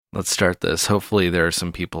Let's start this. Hopefully there are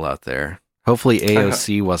some people out there. Hopefully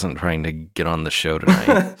AOC wasn't trying to get on the show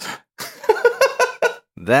tonight.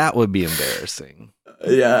 That would be embarrassing.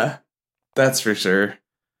 Yeah, that's for sure.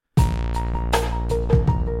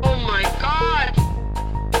 Oh my god!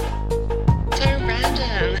 So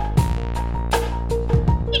random.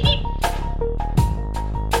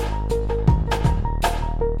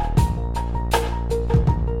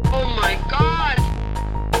 Oh my god!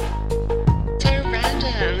 So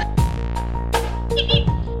random.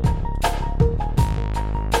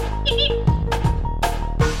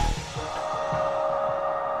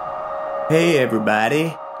 Hey,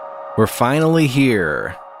 everybody. We're finally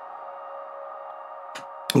here.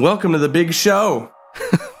 Welcome to the big show.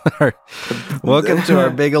 Welcome to our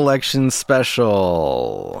big election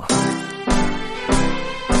special.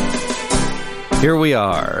 Here we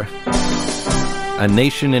are, a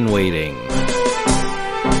nation in waiting.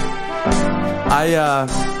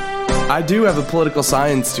 I do have a political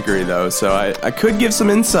science degree, though, so I could give some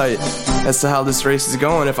insight as to how this race is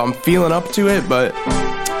going if I'm feeling up to it, but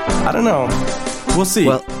I don't know. We'll see.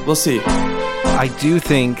 We'll see. I do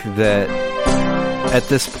think that at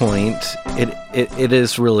this point, it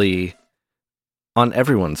is really on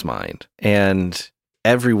everyone's mind, and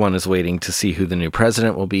everyone is waiting to see who the new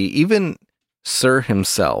president will be. Even Sir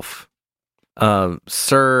himself.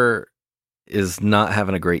 Sir is not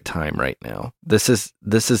having a great time right now. This is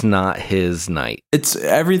not his night.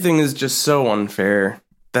 Everything is just so unfair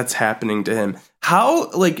that's happening to him.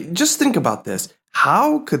 Just think about this.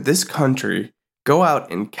 How could this country go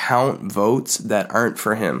out and count votes that aren't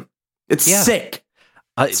for him? It's sick.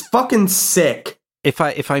 It's fucking sick. If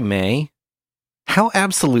I may, how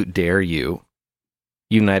absolute dare you,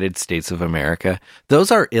 United States of America?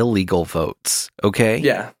 Those are illegal votes, okay?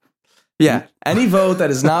 Yeah. Any vote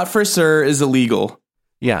that is not for Sir is illegal.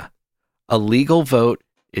 Yeah. A legal vote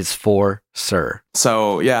is for Sir.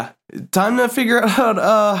 So, yeah. Time to figure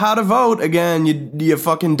out how to vote again, you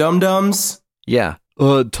fucking dum-dums. Yeah.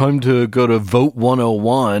 Time to go to Vote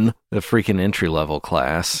 101, the freaking entry-level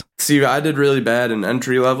class. See, I did really bad in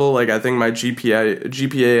entry-level. I think my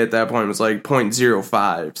GPA at that point was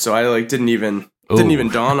 0.05. So I didn't even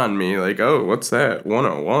dawn on me. What's that?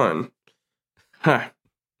 101. Huh.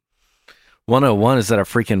 101, is that a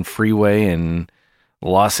freaking freeway in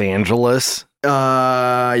Los Angeles?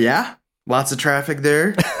 Yeah. Lots of traffic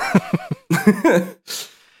there.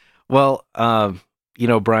 Well,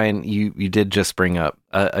 Brian, you did just bring up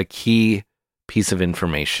a key piece of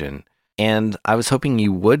information, and I was hoping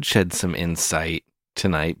you would shed some insight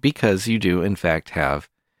tonight because you do, in fact, have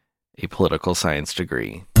a political science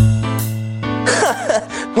degree.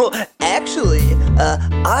 Well, actually,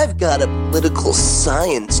 I've got a political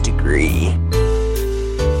science degree.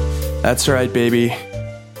 That's right, baby.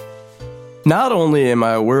 Not only am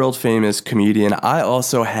I a world-famous comedian, I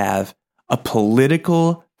also have a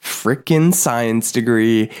political frickin' science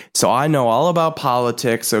degree, so I know all about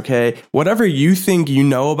politics, okay? Whatever you think you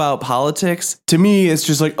know about politics, to me, it's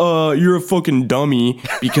just you're a fucking dummy,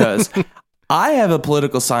 because I have a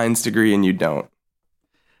political science degree and you don't.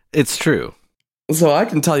 It's true. So I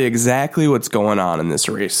can tell you exactly what's going on in this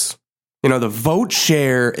race. The vote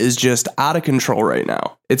share is just out of control right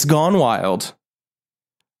now. It's gone wild.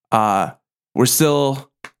 We're still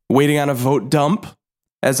waiting on a vote dump,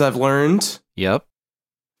 as I've learned. Yep.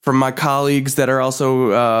 From my colleagues that are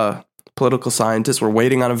also political scientists, we're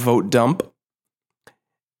waiting on a vote dump.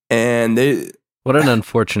 And what an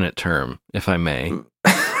unfortunate term, if I may.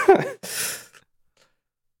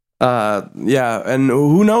 Yeah, and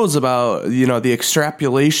who knows about, the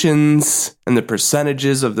extrapolations and the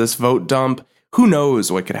percentages of this vote dump. Who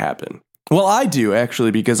knows what could happen? Well, I do,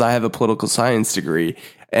 actually, because I have a political science degree.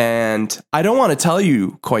 And I don't want to tell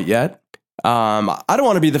you quite yet. I don't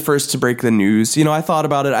want to be the first to break the news. I thought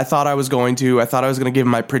about it. I thought I was going to give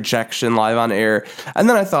my projection live on air. And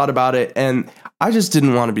then I thought about it, and I just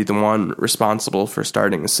didn't want to be the one responsible for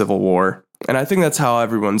starting a civil war. And I think that's how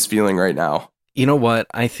everyone's feeling right now. You know what?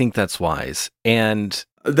 I think that's wise. And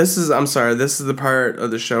this is the part of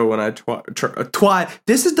the show when I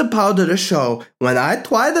this is the part of the show when I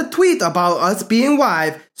try to tweet about us being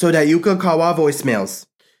live so that you can call our voicemails.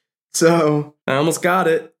 So I almost got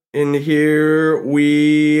it. And here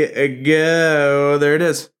we go. There it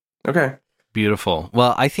is. Okay. Beautiful.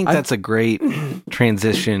 Well, I think that's a great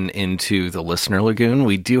transition into the listener lagoon.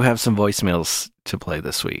 We do have some voicemails to play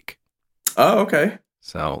this week. Oh, okay.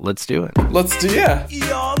 So let's do it. Yeah.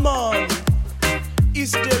 Yeah, man.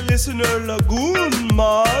 It's the listener lagoon,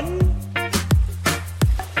 man.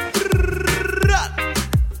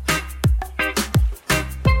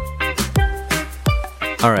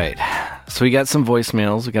 All right. So So we got some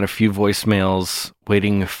voicemails. We got a few voicemails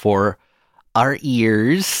waiting for our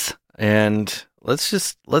ears. And let's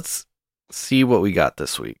see what we got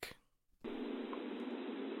this week.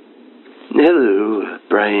 Hello,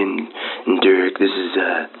 Brian and Dirk. This is,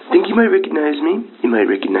 I think you might recognize me. You might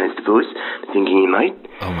recognize the voice. I'm thinking you might.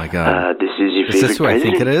 Oh my God. This is your Is favorite this who I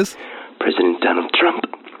president, think it is? President Donald Trump.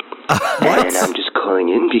 And I'm just calling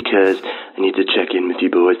in because I need to check in with you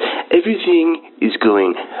boys. Everything is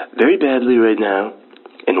going very badly right now,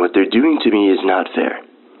 and what they're doing to me is not fair.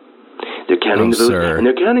 They're counting the votes, sir. and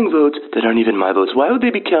they're counting votes that aren't even my votes. Why would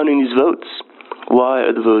they be counting these votes? Why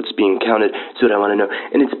are the votes being counted? That's what I want to know.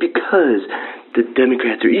 And it's because the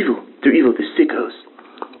Democrats are evil. They're evil. They're sickos.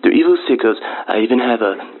 They're evil sickos. I even have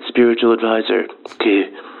a spiritual advisor. Okay,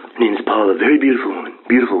 her name is Paula. Very beautiful woman.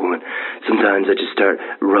 Beautiful woman. Sometimes I just start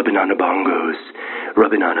rubbing on the bongos.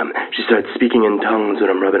 Rubbing on them. She starts speaking in tongues when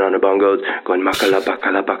I'm rubbing on the bongos, going makala,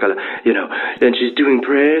 bakala, bakala, and she's doing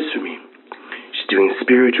prayers for me. She's doing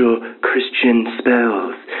spiritual Christian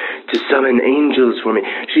spells to summon angels for me.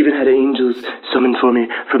 She even had angels summoned for me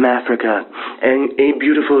from Africa, and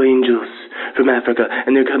beautiful angels from Africa,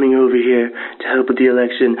 and they're coming over here to help with the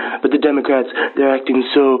election. But the Democrats, they're acting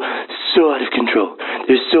so out of control.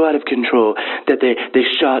 They're so out of control that they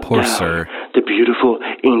shot Poor down sir. the beautiful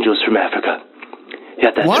angels from Africa. Yeah,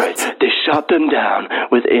 that's What? right. They shot them down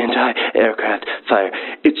with anti-aircraft fire.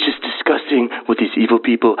 It's just disgusting what these evil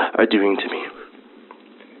people are doing to me.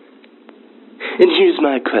 And here's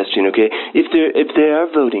my question, okay? If they are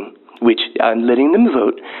voting, which I'm letting them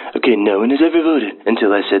vote, okay, no one has ever voted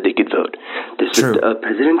until I said they could vote. This is True. a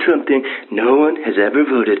President Trump thing. No one has ever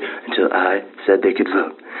voted until I said they could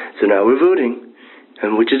vote. So now we're voting,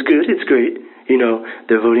 and which is good. It's great.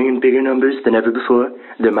 They're voting in bigger numbers than ever before.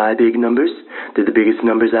 They're my big numbers. They're the biggest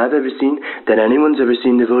numbers I've ever seen, that anyone's ever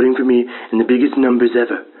seen. They're voting for me in the biggest numbers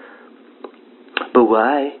ever. But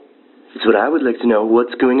why? It's what I would like to know.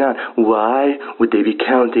 What's going on? Why would they be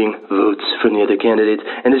counting votes from the other candidates?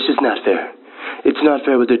 And it's just not fair. It's not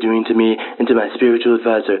fair what they're doing to me and to my spiritual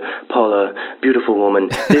advisor, Paula, beautiful woman.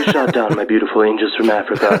 They shot down my beautiful angels from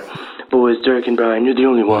Africa. Boys, Dirk and Brian, you're the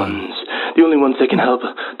only ones. The only ones that can help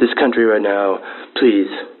this country right now. Please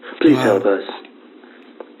help us.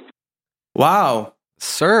 Wow.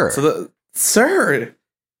 Sir. Sir,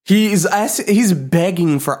 he's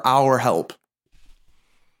begging for our help.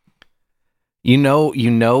 You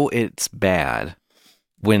know it's bad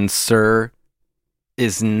when Sir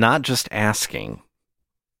is not just asking,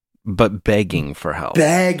 but begging for help.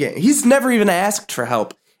 Begging. He's never even asked for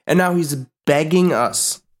help, and now he's begging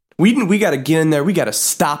us. We got to get in there. We got to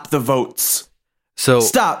stop the votes. So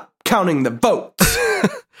Stop counting the votes.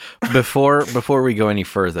 before we go any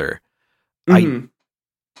further, Mhm.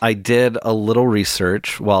 I did a little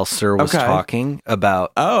research while Sir was Okay. talking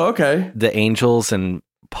about Oh, okay. the angels and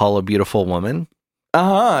Paula, beautiful woman.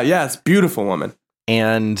 Yes, beautiful woman.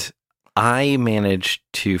 And I managed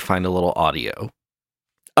to find a little audio.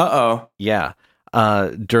 Uh-oh. Yeah.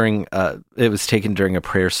 It was taken during a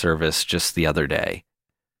prayer service just the other day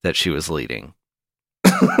that she was leading.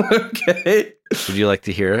 Okay. Would you like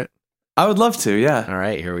to hear it? I would love to, yeah. All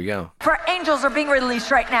right, here we go. For angels are being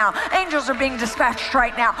released right now. Angels are being dispatched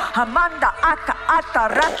right now. Hamanda aka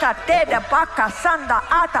ata raka teda baka sanda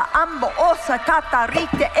ata ambo osa kata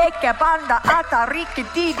rike eke banda ata rike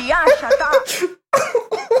didi ashata.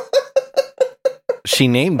 She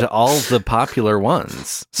named all the popular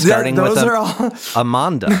ones, starting those with are all.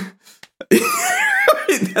 Amanda.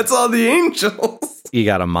 That's all the angels. You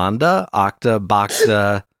got Amanda, Okta,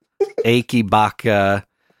 Bakta, Aki Baka,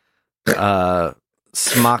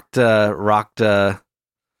 Smakta, Rakta,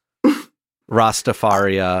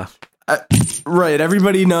 Rastafaria. Right.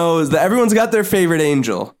 Everybody knows that everyone's got their favorite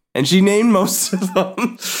angel, and she named most of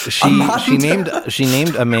them. She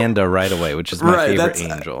named Amanda right away, which is my favorite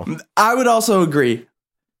angel. I would also agree.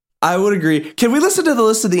 I would agree. Can we listen to the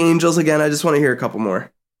list of the angels again? I just want to hear a couple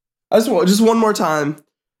more. Just one more time.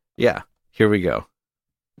 Yeah, here we go.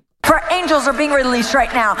 For angels are being released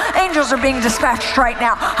right now. Angels are being dispatched right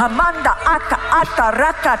now. Hamanda aka ata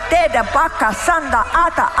raka teda baka sanda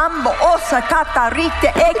ata ambo osa kata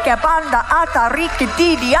rike eke banda ata rike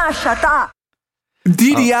didi ashata.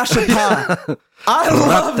 Didi Ashata. I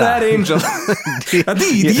love that angel.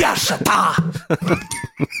 Didi Ashata.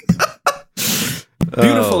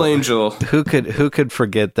 Beautiful angel. Who could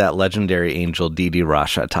forget that legendary angel Didi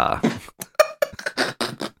Rashata?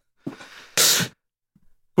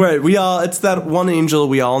 Right, it's that one angel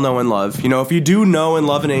we all know and love. If you do know and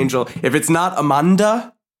love an angel, if it's not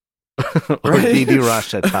Amanda Or Didi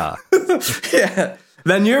Rashata. yeah,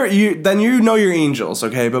 then you know your angels,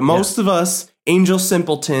 okay? But most of us, angel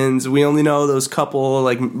simpletons, we only know those couple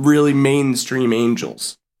like really mainstream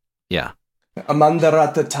angels. Yeah. Amanda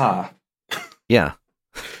Ratata. Yeah.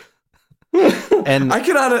 And I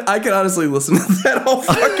could honestly listen to that all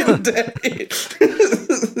fucking day.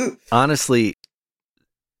 honestly,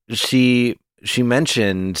 she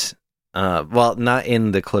mentioned, well, not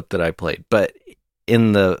in the clip that I played, but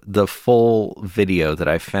in the full video that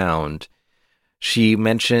I found, she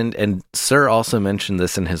mentioned, and Sir also mentioned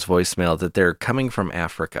this in his voicemail, that they're coming from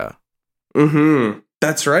Africa. Mm-hmm.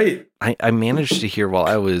 That's right. I managed to hear while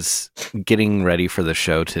I was getting ready for the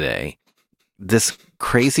show today, this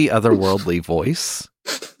crazy otherworldly voice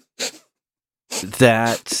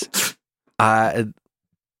that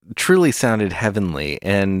truly sounded heavenly.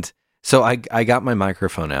 And so I got my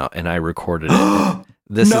microphone out and I recorded it.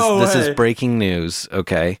 This is breaking news,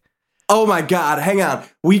 okay? Oh my God, hang on.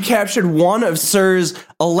 We captured one of Sir's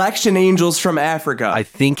election angels from Africa. I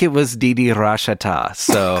think it was Didi Rashata.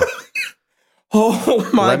 So oh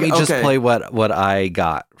my God. Let me just play what I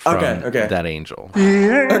got from that angel. The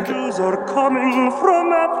angels are coming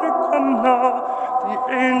from Africa now.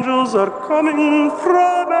 The angels are coming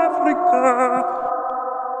from Africa.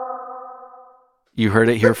 You heard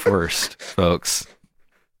it here first, folks.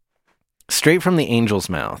 Straight from the angel's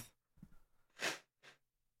mouth.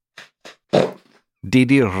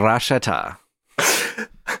 Didi Rashata.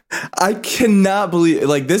 I cannot believe,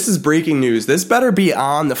 like, this is breaking news. This better be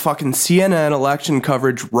on the fucking CNN election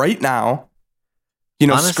coverage right now. You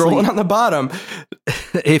know, honestly, scrolling on the bottom.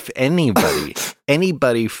 If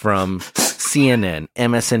anybody from CNN,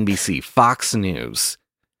 MSNBC, Fox News,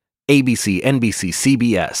 ABC, NBC,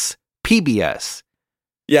 CBS, PBS.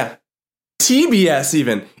 Yeah. TBS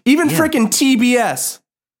even freaking TBS.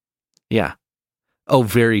 Yeah. Oh,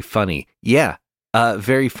 very funny. Yeah.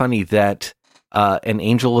 Very funny that an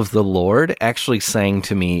angel of the Lord actually sang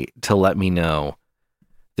to me to let me know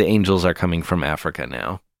the angels are coming from Africa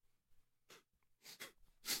now.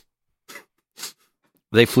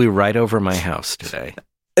 They flew right over my house today.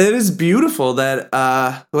 It is beautiful that,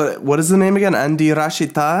 what is the name again? Andi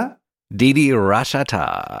Rashita? Didi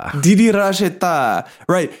Rashata. Didi Rashita.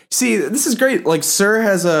 Right. See, this is great. Like, Sir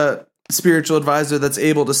has a spiritual advisor that's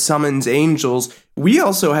able to summons angels. We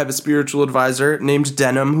also have a spiritual advisor named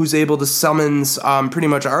Denim who's able to summons pretty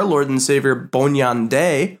much our Lord and Savior Bonyan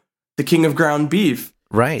Day, the king of ground beef.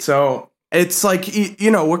 Right. So it's like,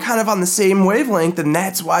 you know, we're kind of on the same wavelength, and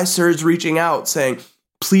that's why Sir's reaching out saying,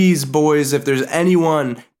 please, boys, if there's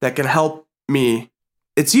anyone that can help me,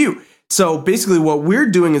 it's you. So basically what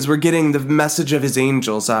we're doing is we're getting the message of his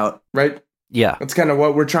angels out, right? Yeah. That's kind of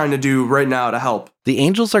what we're trying to do right now to help. The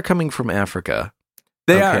angels are coming from Africa.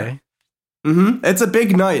 They are. Mm-hmm. It's a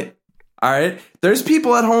big night. All right. There's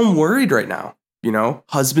people at home worried right now. You know,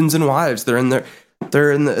 husbands and wives. They're in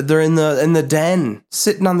the den,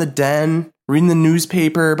 sitting on the den, reading the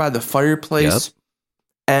newspaper by the fireplace. Yep.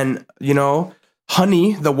 And, you know,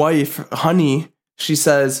 Honey, the wife, Honey, she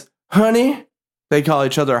says, Honey. They call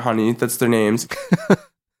each other Honey. That's their names.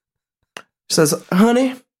 She says,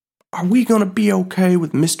 Honey, are we going to be okay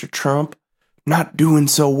with Mr. Trump not doing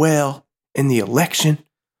so well in the election?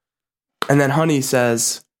 And then Honey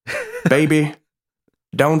says, Baby,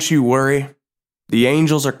 don't you worry. The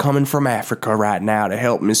angels are coming from Africa right now to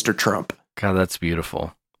help Mr. Trump. God, that's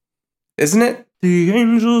beautiful. Isn't it? The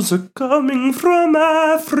angels are coming from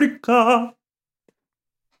Africa.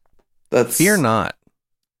 Fear not.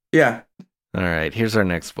 Yeah. All right, here's our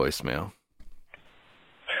next voicemail.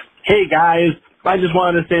 Hey, guys. I just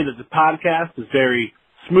wanted to say that the podcast is very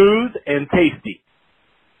smooth and tasty.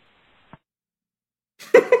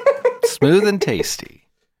 Smooth and tasty.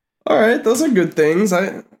 All right, those are good things.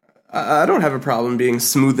 I don't have a problem being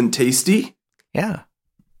smooth and tasty. Yeah.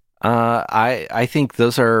 I think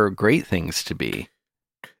those are great things to be.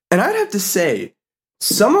 And I'd have to say,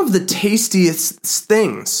 some of the tastiest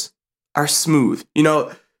things are smooth. You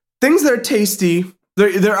know, things that are tasty,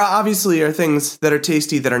 there obviously are things that are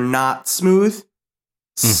tasty that are not smooth.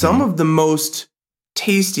 Mm-hmm. Some of the most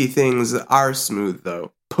tasty things are smooth,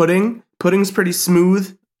 though. Pudding's pretty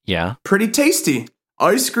smooth. Yeah. Pretty tasty.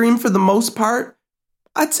 Ice cream, for the most part,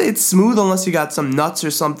 I'd say it's smooth unless you got some nuts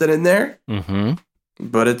or something in there. Mm-hmm.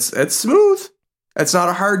 But it's smooth. It's not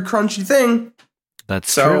a hard, crunchy thing.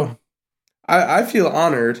 That's true. I feel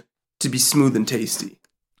honored to be smooth and tasty.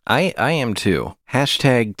 I am too.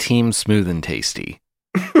 Hashtag Team Smooth and Tasty.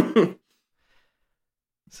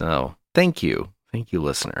 So, thank you. Thank you,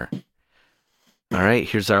 listener. All right,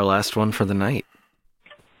 here's our last one for the night.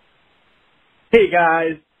 Hey,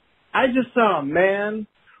 guys. I just saw a man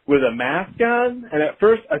with a mask on, and at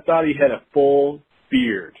first I thought he had a full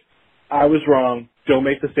beard. I was wrong. Don't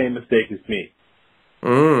make the same mistake as me.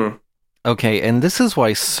 Okay, and this is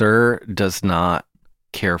why Sir does not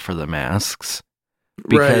care for the masks,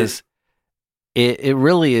 because it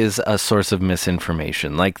really is a source of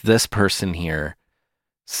misinformation. Like this person here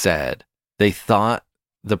said, they thought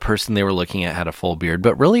the person they were looking at had a full beard,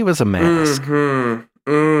 but really it was a mask.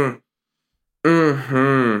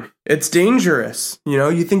 It's dangerous. You know,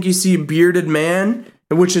 you think you see a bearded man,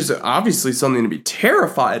 which is obviously something to be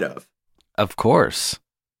terrified of. Of course.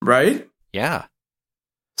 Right? Yeah.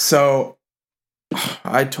 So,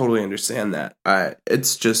 I totally understand that.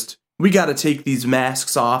 It's just, we got to take these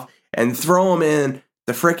masks off and throw them in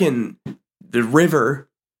the river.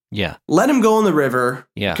 Yeah. Let them go in the river.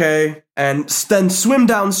 Yeah. Okay? And then swim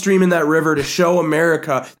downstream in that river to show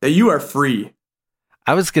America that you are free.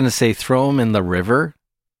 I was going to say throw them in the river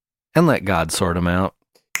and let God sort them out.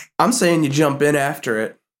 I'm saying you jump in after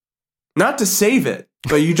it. Not to save it,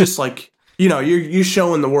 but you just like, you know, you're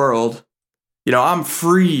showing the world, you know, I'm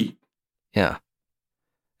free. Yeah.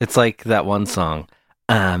 It's like that one song,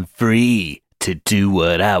 I'm free to do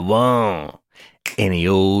what I want any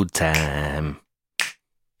old time.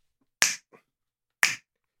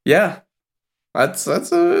 Yeah. It's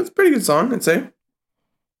a pretty good song, I'd say.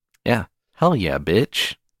 Yeah. Hell yeah,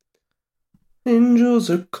 bitch. Angels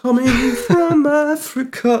are coming from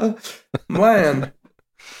Africa. Man.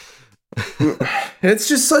 It's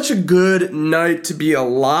just such a good night to be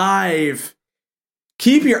alive.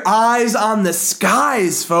 Keep your eyes on the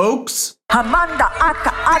skies, folks. Hamanda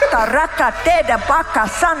aka ata raka teda baka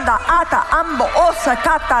sanda ata ambo osa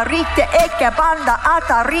kata rite eke banda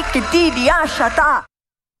ata rike didi ashata.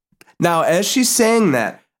 Now, as she's saying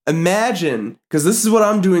that, imagine, because this is what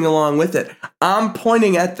I'm doing along with it, I'm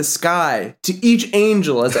pointing at the sky to each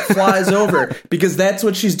angel as it flies over, because that's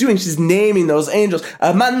what she's doing. She's naming those angels.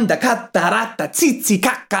 Amanda katarata tsitsi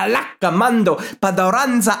kakalaka mando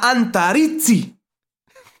padoranza antarizzi.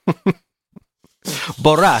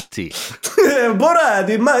 Borati.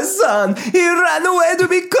 Borati, my son, he ran away to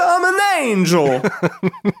become an angel.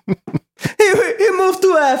 he moved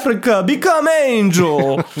to Africa, become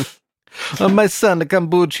angel. My son,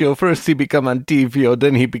 Cambuccio, first he become Antifio,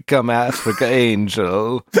 then he become Africa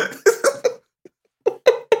Angel.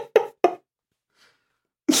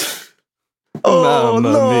 Oh,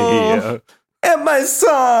 Mamma no. mia. And my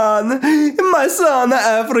son, the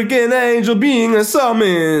African angel being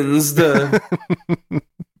summoned.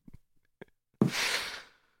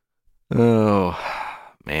 Oh,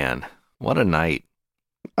 man. What a night.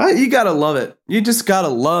 You gotta love it. You just gotta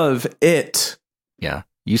love it. Yeah.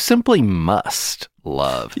 You simply must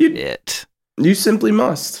love it. You simply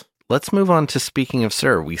must. Let's move on to Speaking of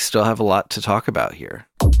Sir. We still have a lot to talk about here.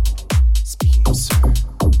 Speaking of Sir,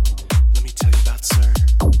 let me tell you about Sir.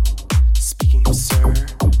 Speaking of Sir,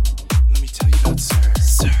 let me tell you about Sir.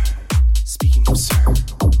 Sir. Speaking of Sir,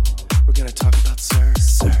 we're gonna talk about Sir.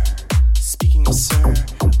 Sir. Speaking of Sir,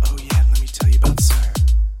 oh yeah, let me tell you about Sir.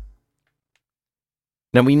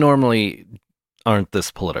 Now, we normally aren't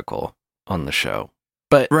this political on the show,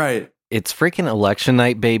 but right. It's freaking election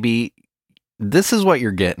night, baby. This is what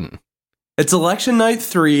you're getting. It's election night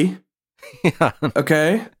 3. Yeah.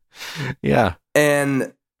 Okay? Yeah.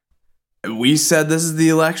 And we said this is the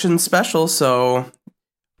election special, so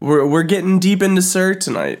we're getting deep into Sir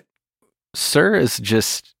tonight. Sir is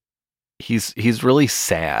just he's really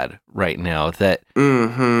sad right now that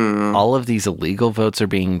all of these illegal votes are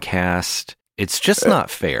being cast. It's just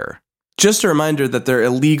not fair. Just a reminder that they're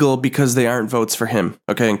illegal because they aren't votes for him.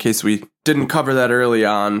 Okay, in case we didn't cover that early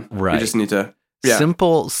on. Right. We just need to... Yeah.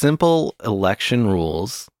 Simple election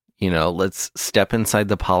rules. You know, let's step inside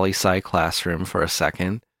the poli-sci classroom for a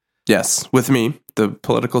second. Yes, with me, the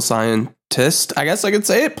political scientist. I guess I could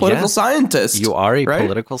say it, political scientist. You are a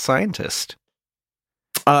political scientist.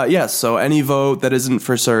 Yes, so any vote that isn't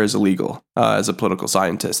for Sir is illegal. As a political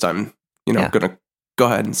scientist, I'm, going to go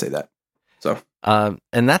ahead and say that. So,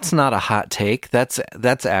 and that's not a hot take. That's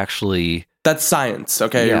actually... That's science,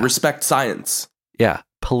 okay? Yeah. Respect science. Yeah,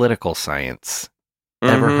 political science.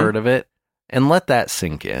 Ever heard of it? And let that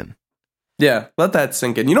sink in. Yeah, let that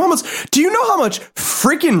sink in. Do you know how much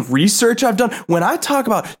freaking research I've done? When I talk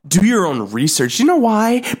about do your own research, you know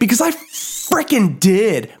why? Because I freaking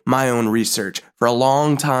did my own research for a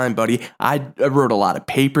long time, buddy. I wrote a lot of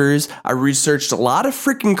papers. I researched a lot of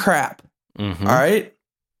freaking crap. All right?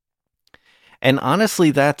 And honestly,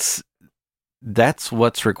 that's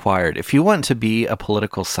what's required. If you want to be a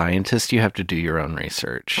political scientist, you have to do your own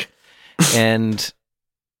research. And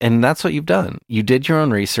that's what you've done. You did your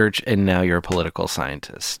own research, and now you're a political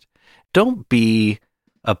scientist. Don't be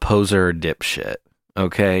a poser or dipshit,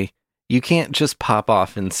 okay? You can't just pop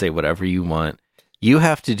off and say whatever you want. You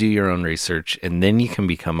have to do your own research, and then you can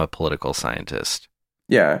become a political scientist.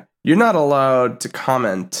 Yeah. You're not allowed to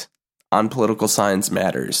comment on political science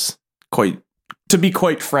matters. To be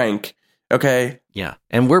quite frank. Okay? Yeah.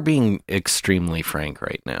 And we're being extremely frank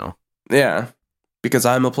right now. Yeah. Because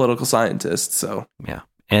I'm a political scientist, so. Yeah.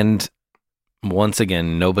 And once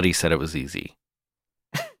again, nobody said it was easy.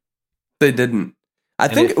 They didn't. I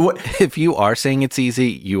And think if you are saying it's easy,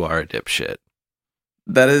 you are a dipshit.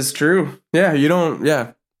 that is true. Yeah, you don't.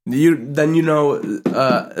 Yeah, then you know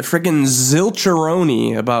freaking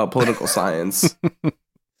zilcheroni about political science.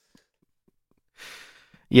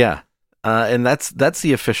 Yeah. And that's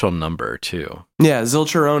the official number too. Yeah,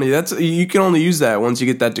 zilcheroni. That's you can only use that once you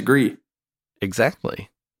get that degree. Exactly.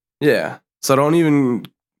 Yeah. So don't even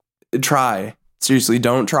try. Seriously,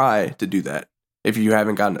 don't try to do that if you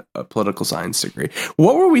haven't gotten a political science degree.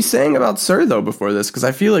 What were we saying about Sir though before this? Because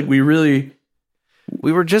I feel like we were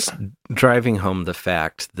just driving home the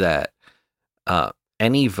fact that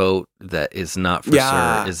any vote that is not for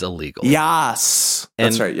Sir is illegal. Yes.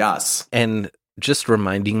 That's right. Yes. And just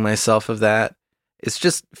reminding myself of that, it's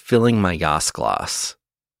just filling my Yas glass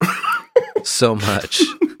so much.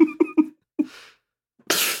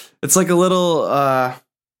 It's like a little,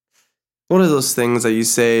 what are those things that you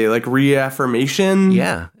say, like reaffirmation?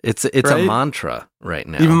 Yeah, it's right? a mantra right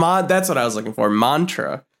now. That's what I was looking for,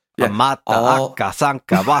 mantra. Yeah.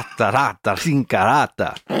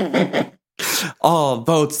 All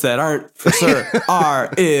votes that aren't for Sir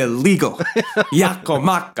are illegal. Yako,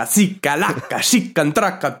 maka, sika, laka, shikan,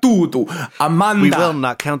 traka, tutu, Amanda. We will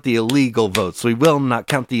not count the illegal votes. We will not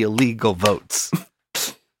count the illegal votes.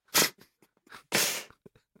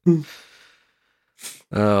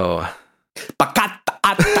 Oh. Pakata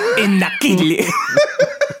ata inakili.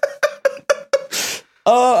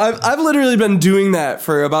 Oh, I've literally been doing that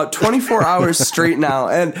for about 24 hours straight now,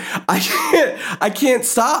 and I can't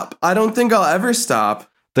stop. I don't think I'll ever stop.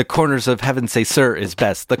 The corners of heaven say Sir is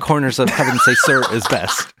best. The corners of heaven say Sir is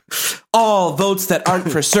best. All votes that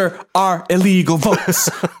aren't for Sir are illegal votes.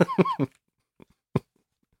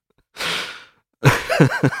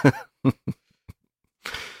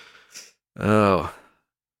 Oh.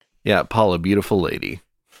 Yeah, Paula, beautiful lady.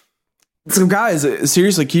 So guys,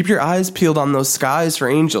 seriously, keep your eyes peeled on those skies for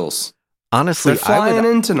angels. Honestly, they're flying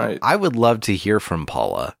in tonight. I would love to hear from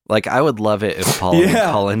Paula. Like, I would love it if Paula would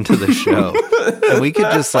call into the show. And we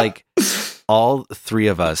could just, like, all three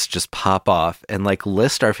of us just pop off and, like,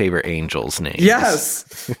 list our favorite angels' names.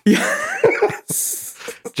 Yes. Yes.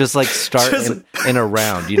 Just, like, start in a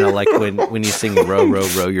round, you know, like when you sing row, row,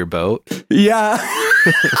 row your boat. Yeah.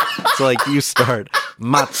 So, like, you start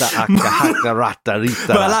mata, aka, haka, rata,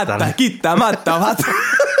 rita, rata. Kita, mata, mata.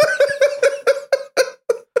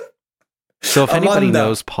 So if anybody Amanda.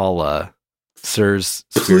 knows Paula, Sir's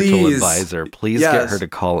spiritual Please. advisor, please Yes. get her to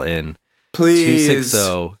call in. Please.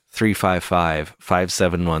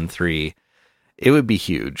 260-355-5713. It would be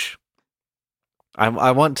huge.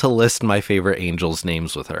 I want to list my favorite angels'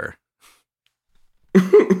 names with her.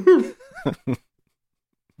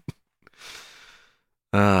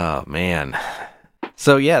 Oh man.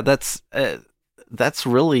 So yeah, that's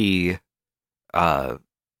really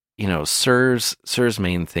you know, Sir's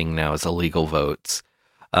main thing now is illegal votes.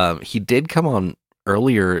 He did come on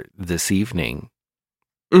earlier this evening.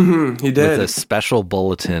 Mm-hmm, he did. With a special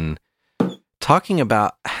bulletin talking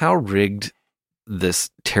about how rigged this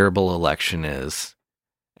terrible election is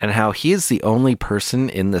and how he is the only person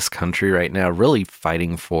in this country right now really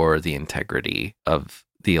fighting for the integrity of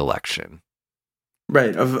the election.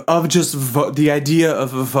 Right, of just the idea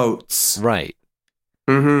of votes. Right.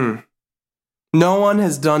 Mm-hmm. No one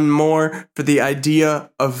has done more for the idea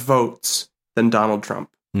of votes than Donald Trump.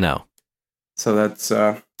 No. So that's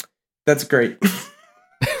great.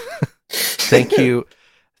 Thank you.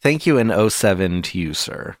 Thank you in 07 to you,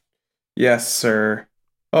 sir. Yes, sir.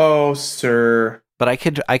 Oh, sir. But I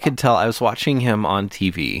could tell I was watching him on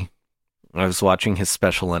TV. I was watching his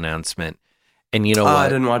special announcement. And you know what? I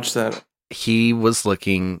didn't watch that. He was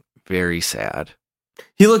looking very sad.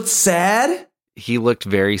 He looked sad? He looked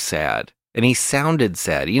very sad. And he sounded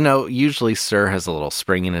sad. You know, usually Sir has a little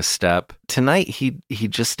spring in his step. Tonight, he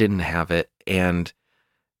just didn't have it. And,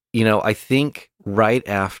 you know, I think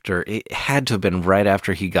it had to have been right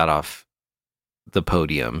after he got off the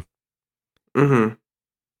podium. Mm-hmm.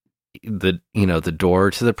 The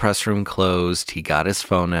door to the press room closed. He got his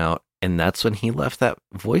phone out. And that's when he left that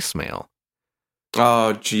voicemail.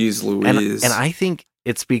 Oh, geez, Louise. And I think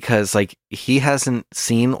it's because, like, he hasn't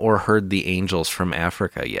seen or heard the angels from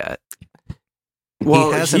Africa yet.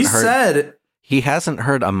 Well, he hasn't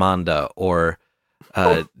heard Amanda or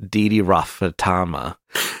Didi Rafatama.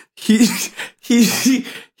 He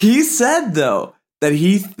said though that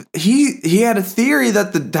he had a theory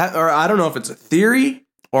that or I don't know if it's a theory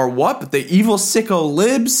or what, but the evil sicko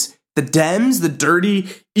libs, the Dems, the dirty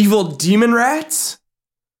evil demon rats,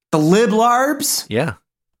 the liblarbs, Yeah.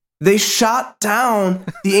 they shot down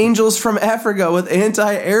the angels from Africa with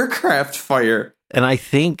anti-aircraft fire. And I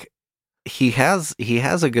think he has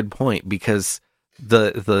a good point, because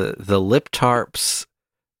the lip tarps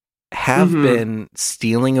have been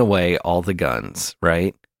stealing away all the guns,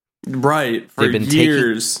 right? Right, for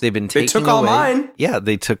years. They've been taking They took all away, mine. Yeah,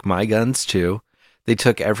 they took my guns too. They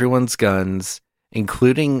took everyone's guns,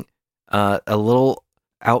 including a little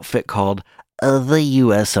outfit called the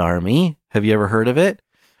U.S. Army. Have you ever heard of it?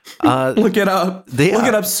 Look it up. Look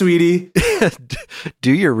it up, sweetie.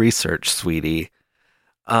 Do your research, sweetie.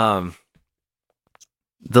 The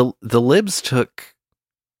libs took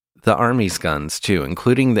the Army's guns too,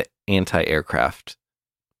 including the anti-aircraft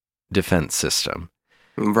defense system.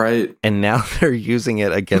 Right. And now they're using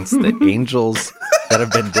it against the angels that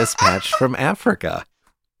have been dispatched from Africa.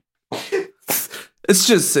 It's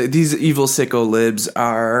just these evil sicko libs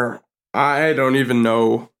are, I don't even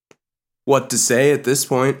know what to say at this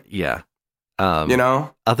point. Yeah. You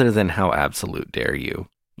know? Other than how absolute dare you.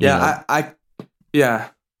 Yeah, yeah.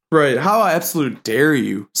 Right. How absolute dare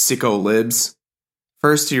you, sicko libs?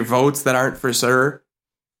 First your votes that aren't for sir,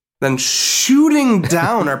 then shooting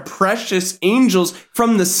down our precious angels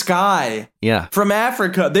from the sky. Yeah. From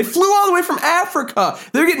Africa. They flew all the way from Africa.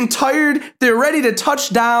 They're getting tired. They're ready to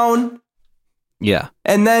touch down. Yeah.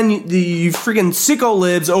 And then the freaking sicko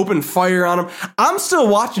libs open fire on them. I'm still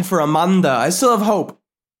watching for Amanda. I still have hope.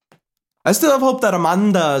 I still have hope that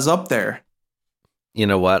Amanda is up there. You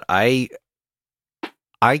know what? I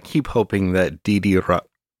keep hoping that Didi Rashatana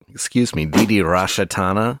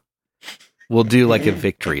will do like a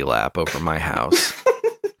victory lap over my house.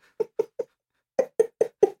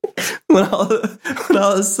 when all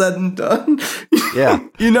is said and done. Yeah.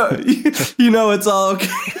 you know it's all okay.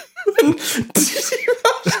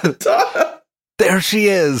 There she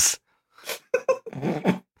is.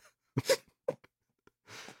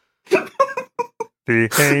 The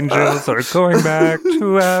angels are going back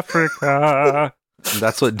to Africa.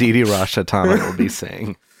 That's what Didi Rashatana will be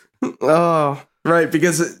saying. Oh, right,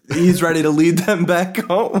 because he's ready to lead them back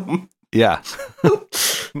home. Yeah.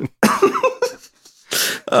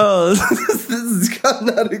 Oh, this has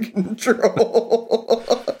gotten out of control.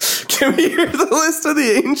 Can we hear the list of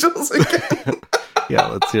the angels again? Yeah,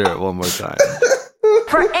 let's hear it one more time.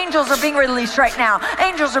 For angels are being released right now.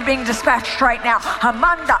 Angels are being dispatched right now.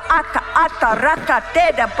 Hamanda aka ata raka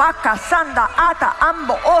teda baka sanda ata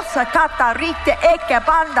ambo osa kata rite eke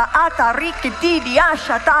banda ata rike didi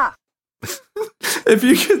ashata. If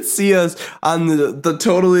you could see us on the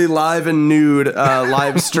totally live and nude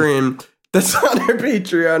live stream that's on our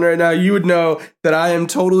Patreon right now, you would know that I am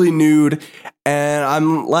totally nude and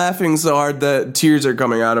I'm laughing so hard that tears are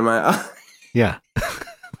coming out of my eyes. Yeah.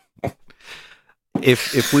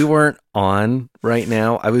 If we weren't on right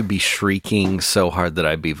now, I would be shrieking so hard that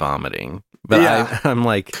I'd be vomiting. But yeah. I'm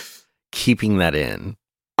like keeping that in.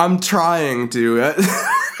 I'm trying to.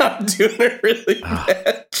 I'm doing a really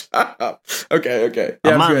bad job. Okay.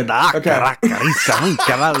 Yeah, I'm good. Okay.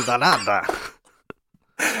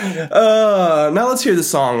 Now let's hear the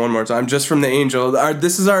song one more time, just from the angel.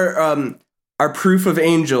 This is our proof of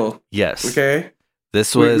angel. Yes. Okay.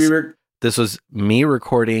 This was me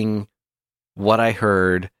recording what I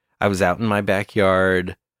heard. I was out in my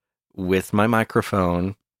backyard with my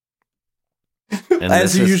microphone. And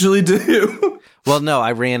as you usually do. Well, no,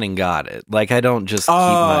 I ran and got it. Like, I don't just keep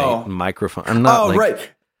my microphone. I'm not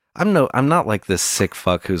right. I'm not like this sick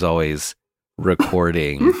fuck who's always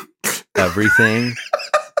recording everything.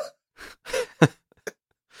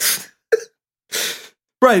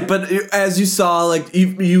 Right, but as you saw, like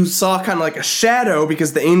you saw kind of like a shadow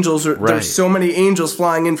because the angels are there's so many angels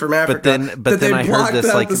flying in from Africa. But then I heard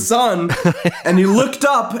this like the sun, and you looked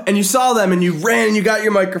up and you saw them and you ran and you got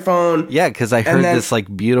your microphone. Yeah, because I heard this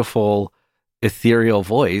like beautiful ethereal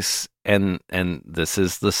voice, and this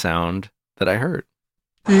is the sound that I heard.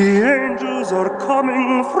 The angels are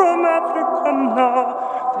coming from Africa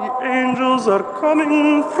now. The angels are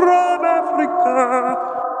coming from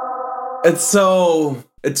Africa.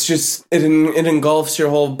 It's just it engulfs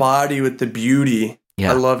your whole body with the beauty.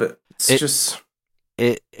 Yeah. I love it.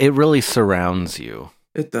 It really surrounds you.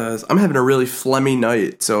 It does. I'm having a really phlegmy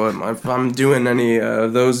night, so if I'm doing any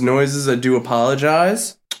of those noises, I do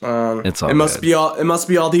apologize. It's all it must good. It must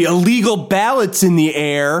be all the illegal ballots in the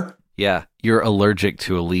air. Yeah, you're allergic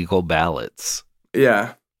to illegal ballots.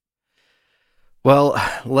 Yeah. Well,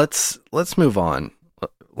 let's move on.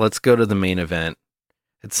 Let's go to the main event.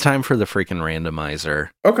 It's time for the freaking randomizer.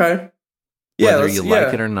 Okay. Yeah, Whether you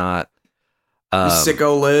like it or not. You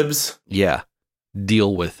sicko libs. Yeah.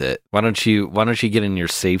 Deal with it. Why don't you get in your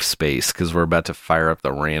safe space, because we're about to fire up the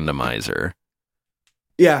randomizer.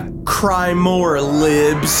 Yeah, cry more,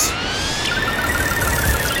 libs.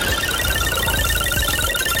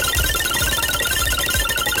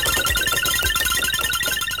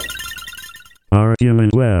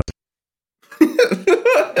 Argument web.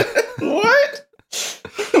 What?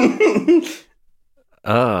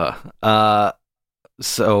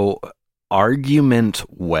 So argument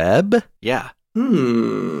web? Yeah.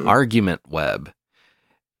 Hmm. Argument web.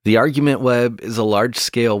 The argument web is a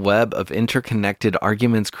large-scale web of interconnected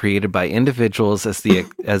arguments created by individuals as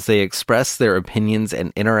they express their opinions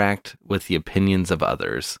and interact with the opinions of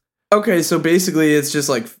others. Okay, so basically it's just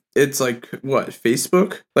like, it's like, what,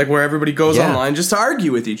 Facebook? Like where everybody goes online just to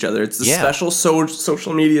argue with each other. It's the special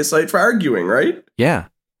social media site for arguing, right? Yeah.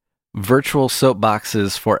 Virtual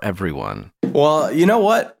soapboxes for everyone. Well, you know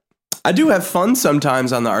what? I do have fun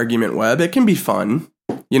sometimes on the argument web. It can be fun.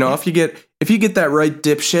 You know, if you get that right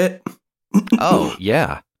dipshit. Oh,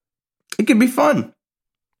 yeah. It can be fun.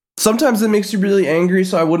 Sometimes it makes you really angry,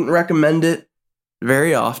 so I wouldn't recommend it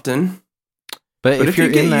very often. But if you're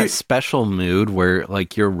in that special mood where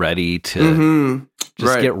like you're ready to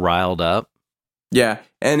get riled up. Yeah.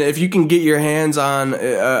 And if you can get your hands on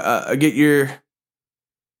get your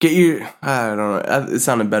I don't know, it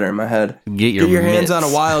sounded better in my head. Get your hands on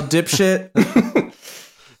a wild dipshit.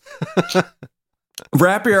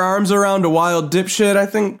 Wrap your arms around a wild dipshit, I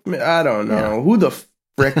think. I don't know. Yeah. Who the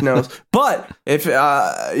frick knows? But if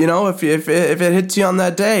if it hits you on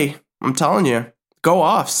that day, I'm telling you, go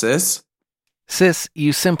off, sis. Sis,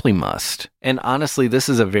 you simply must. And honestly, this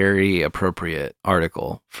is a very appropriate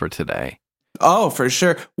article for today. Oh, for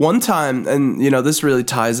sure. One time, and this really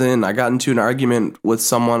ties in, I got into an argument with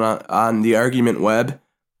someone on the argument web.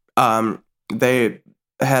 They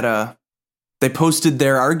posted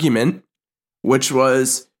their argument, which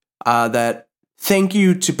was that thank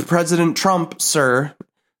you to President Trump, sir,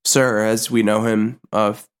 as we know him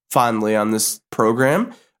fondly on this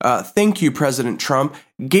program. Thank you, President Trump.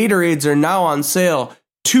 Gatorades are now on sale,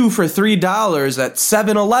 2 for $3 at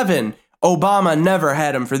 7-Eleven. Obama never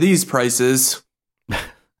had them for these prices.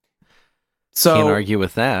 So can't argue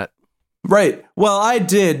with that. Right. Well, I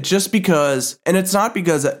did just because, and it's not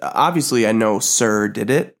because obviously I know Sir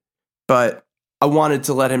did it, but I wanted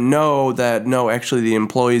to let him know that no, actually the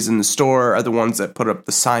employees in the store are the ones that put up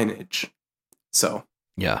the signage. So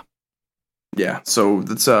yeah. So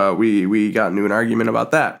that's we got into an argument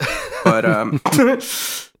about that, but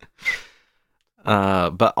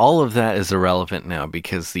all of that is irrelevant now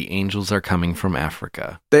because the angels are coming from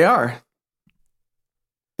Africa. They are.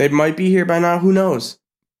 They might be here by now. Who knows?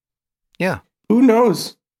 Yeah. Who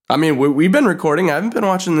knows? I mean, we've been recording. I haven't been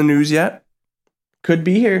watching the news yet. Could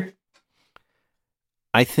be here.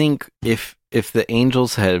 I think if the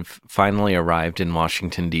angels have finally arrived in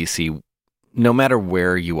Washington, D.C., no matter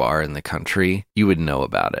where you are in the country, you would know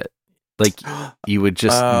about it. Like, you would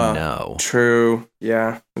just know. True.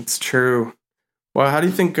 Yeah, it's true. Well, how do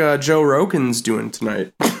you think Joe Rogan's doing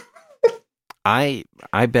tonight? I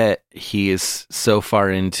bet he is so far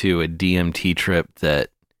into a DMT trip that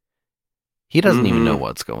he doesn't even know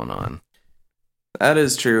what's going on. That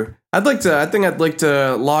is true. I think I'd like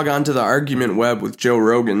to log on to the argument web with Joe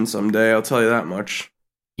Rogan someday. I'll tell you that much.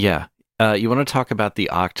 Yeah. You want to talk about the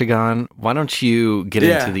octagon? Why don't you get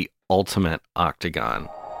into the ultimate octagon?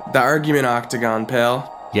 The argument octagon,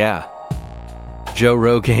 pal. Yeah. Joe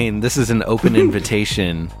Rogan, this is an open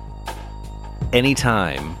invitation.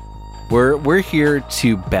 Anytime. We're here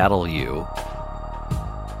to battle you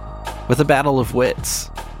with a battle of wits.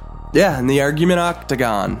 Yeah, in the argument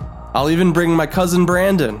octagon. I'll even bring my cousin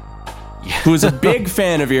Brandon, who's a big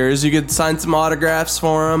fan of yours. You could sign some autographs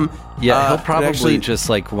for him. Yeah, he'll probably just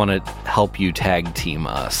want to help you tag team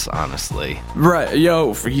us, honestly. Right,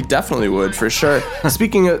 he definitely would, for sure.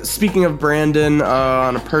 Speaking of Brandon,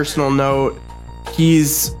 on a personal note,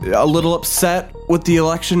 he's a little upset with the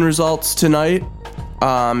election results tonight.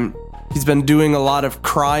 He's been doing a lot of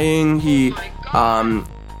crying.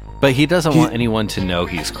 But he doesn't want anyone to know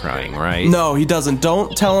he's crying, right? No, he doesn't.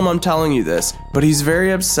 Don't tell him I'm telling you this. But he's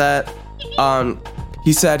very upset.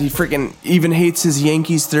 He said he freaking even hates his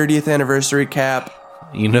Yankees 30th anniversary cap.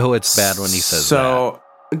 You know it's bad when he says that. So,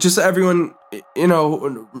 just everyone,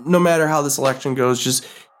 no matter how this election goes, just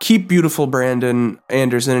keep beautiful Brandon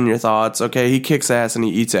Anderson in your thoughts, okay? He kicks ass and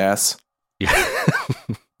he eats ass. Yeah.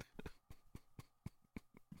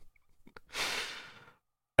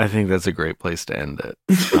 I think that's a great place to end it.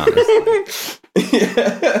 Honestly.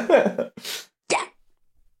 Yeah.